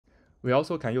We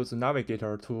also can use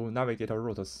Navigator to navigate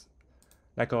routes.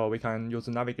 Like we can use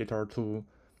Navigator to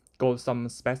go some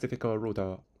specific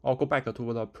route or go back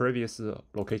to the previous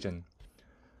location.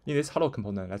 In this hello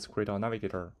component, let's create a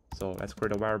navigator. So let's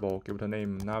create a variable, give it a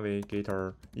name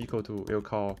navigator equal to, we'll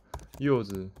call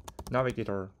use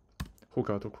navigator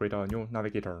hook to create a new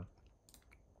navigator.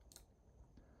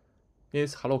 In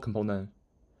this hello component,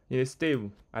 in this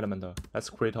div element, let's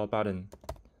create a button.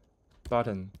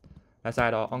 Let's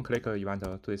add an on-click event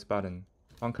to this button.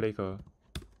 On-click,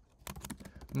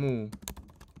 move.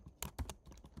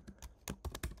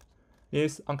 In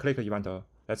this on-click event,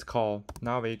 let's call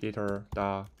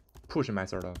navigator.push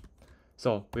method.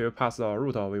 So we will pass the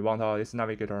route we want this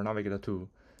navigator navigate to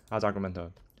as argument.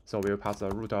 So we will pass the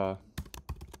route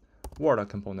word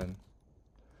component.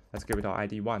 Let's give it an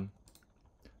ID 1.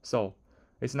 So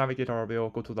this navigator will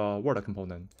go to the word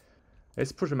component.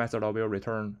 This push method will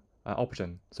return an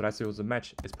option. So let's use the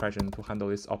match expression to handle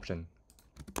this option.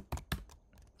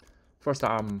 First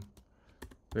arm,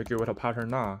 we'll give it a pattern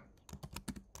null.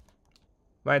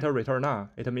 When it return null,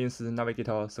 it means navigate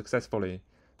successfully.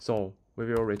 So we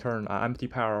will return an empty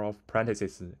pair of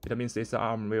parentheses. It means this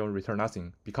arm will return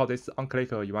nothing. Because this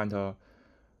on-click event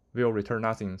will return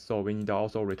nothing, so we need to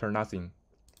also return nothing.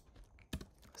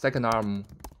 Second arm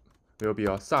will be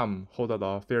a sum hold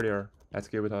the failure. Let's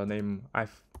give it a name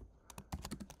f.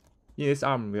 In this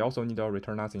arm, we also need to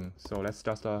return nothing. So let's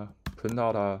just print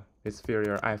out this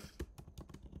failure f.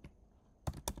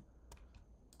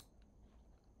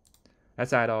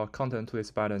 Let's add a content to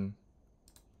this button.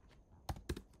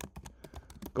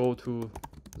 Go to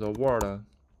the word.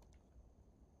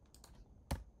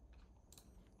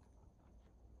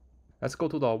 Let's go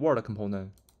to the word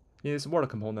component. In this word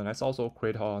component, let's also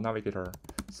create a navigator.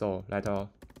 So let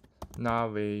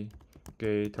navigator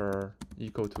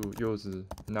equal to use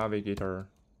navigator.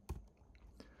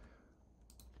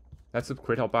 Let's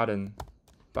create a button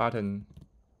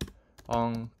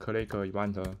on click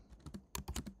event.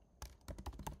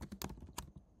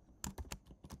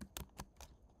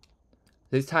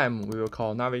 This time we will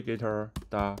call navigator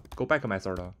the go back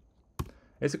method.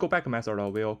 This go back method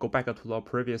will go back to the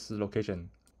previous location.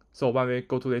 So when we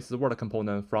go to this word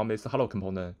component from this hello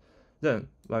component, then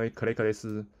when we click this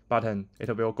button,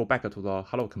 it will go back to the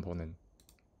hello component.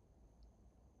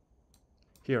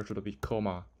 Here should be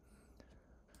comma.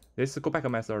 This go back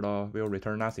method will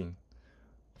return nothing.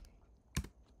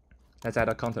 Let's add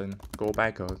a content go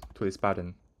back to this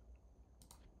button.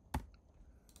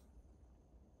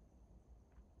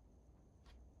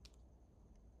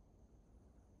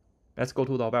 Let's go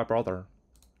to the web browser.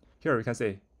 Here you can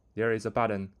see there is a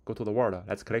button, go to the word.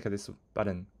 Let's click this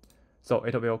button. So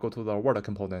it will go to the word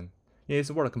component. In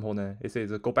this word component, it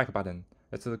says go back button.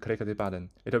 Let's click this button.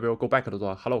 It will go back to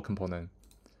the hello component.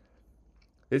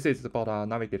 This is about a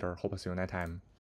navigator. Hope to see you next time.